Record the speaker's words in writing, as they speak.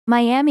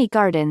Miami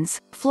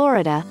Gardens,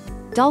 Florida.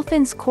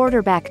 Dolphins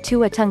quarterback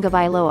Tua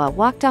Tagovailoa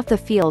walked off the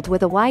field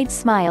with a wide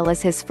smile as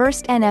his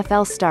first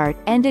NFL start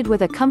ended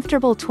with a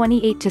comfortable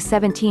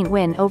 28-17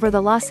 win over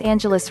the Los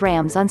Angeles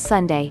Rams on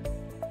Sunday.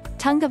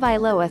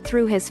 Tagovailoa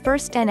threw his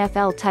first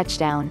NFL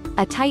touchdown,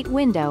 a tight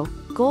window,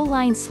 goal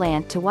line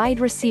slant to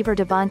wide receiver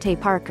DeVante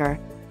Parker.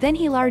 Then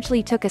he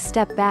largely took a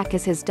step back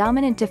as his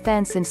dominant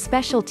defense and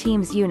special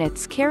teams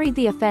units carried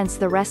the offense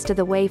the rest of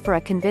the way for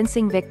a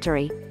convincing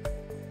victory.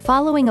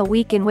 Following a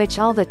week in which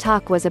all the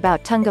talk was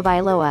about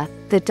Tagovailoa,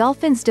 the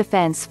Dolphins'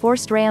 defense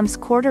forced Rams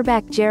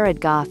quarterback Jared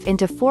Goff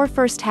into 4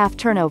 first-half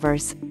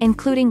turnovers,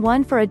 including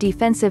one for a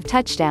defensive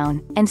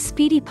touchdown, and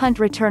speedy punt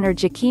returner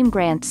Jakeem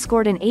Grant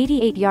scored an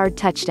 88-yard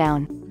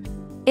touchdown.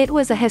 It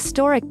was a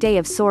historic day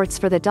of sorts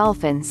for the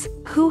Dolphins,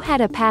 who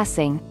had a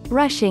passing,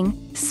 rushing,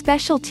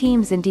 special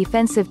teams and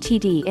defensive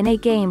TD in a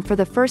game for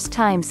the first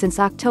time since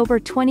October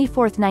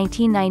 24,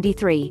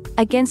 1993,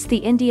 against the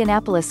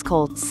Indianapolis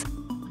Colts.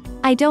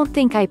 I don't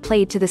think I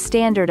played to the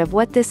standard of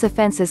what this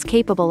offense is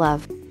capable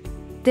of.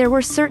 There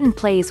were certain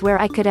plays where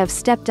I could have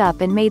stepped up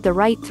and made the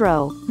right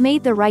throw,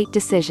 made the right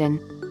decision.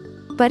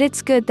 But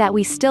it's good that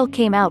we still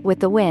came out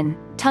with the win,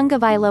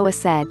 Tagovailoa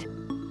said.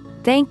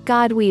 Thank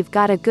God we've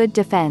got a good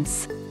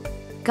defense.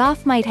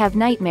 Goff might have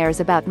nightmares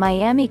about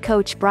Miami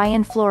coach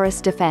Brian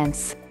Flores'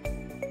 defense.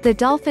 The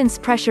Dolphins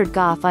pressured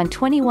Goff on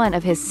 21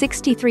 of his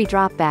 63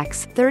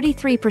 dropbacks,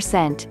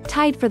 33%,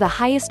 tied for the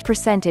highest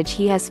percentage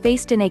he has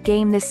faced in a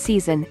game this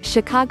season,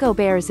 Chicago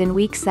Bears in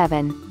Week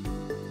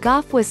 7.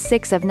 Goff was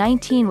 6 of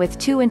 19 with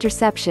 2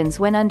 interceptions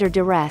when under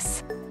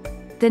duress.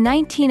 The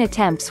 19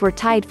 attempts were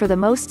tied for the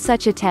most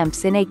such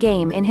attempts in a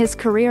game in his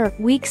career,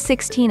 Week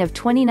 16 of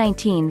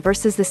 2019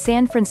 versus the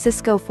San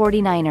Francisco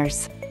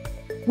 49ers.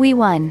 We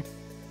won.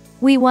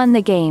 We won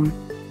the game.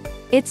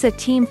 It's a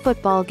team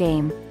football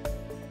game.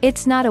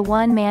 It's not a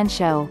one-man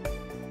show.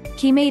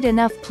 He made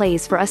enough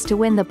plays for us to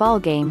win the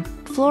ballgame,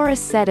 Flores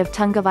said of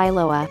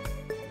Tagovailoa.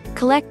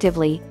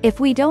 Collectively, if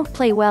we don't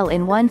play well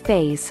in one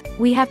phase,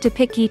 we have to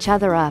pick each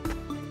other up.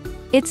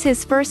 It's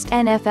his first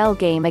NFL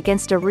game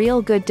against a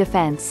real good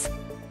defense.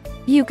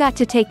 You got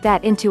to take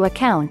that into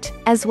account,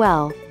 as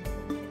well.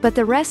 But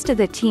the rest of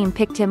the team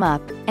picked him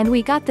up, and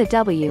we got the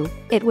W.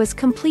 It was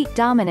complete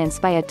dominance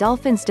by a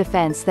Dolphins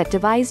defense that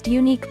devised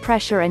unique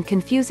pressure and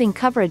confusing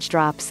coverage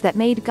drops that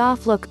made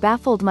Goff look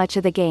baffled much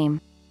of the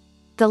game.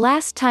 The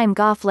last time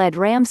Goff led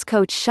Rams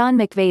coach Sean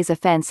McVay's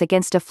offense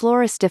against a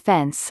Flores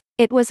defense,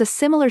 it was a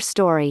similar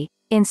story.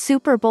 In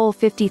Super Bowl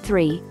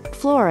LIII,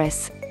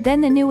 Flores,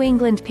 then the New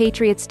England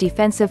Patriots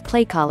defensive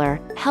playcaller,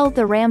 held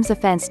the Rams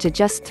offense to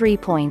just 3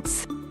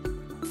 points.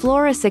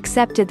 Flores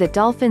accepted the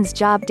Dolphins'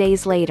 job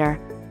days later.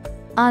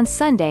 On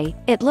Sunday,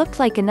 it looked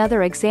like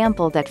another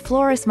example that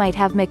Flores might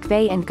have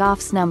McVay and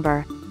Goff's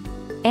number.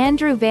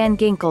 Andrew Van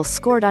Ginkel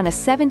scored on a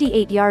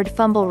 78-yard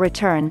fumble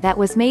return that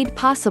was made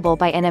possible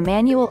by an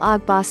Emmanuel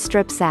Ogbah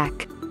strip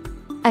sack.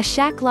 A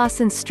Shaq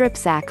Lawson strip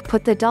sack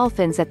put the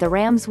Dolphins at the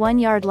Rams'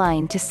 1-yard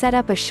line to set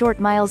up a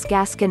short Myles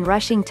Gaskin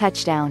rushing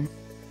touchdown.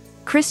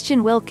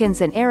 Christian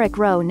Wilkins and Eric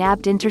Rowe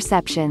nabbed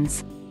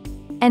interceptions.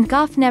 And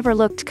Goff never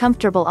looked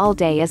comfortable all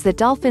day as the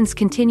Dolphins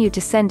continued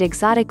to send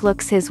exotic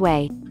looks his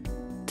way.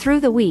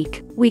 Through the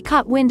week, we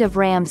caught wind of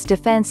Rams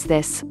defense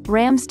this,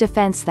 Rams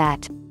defense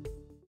that.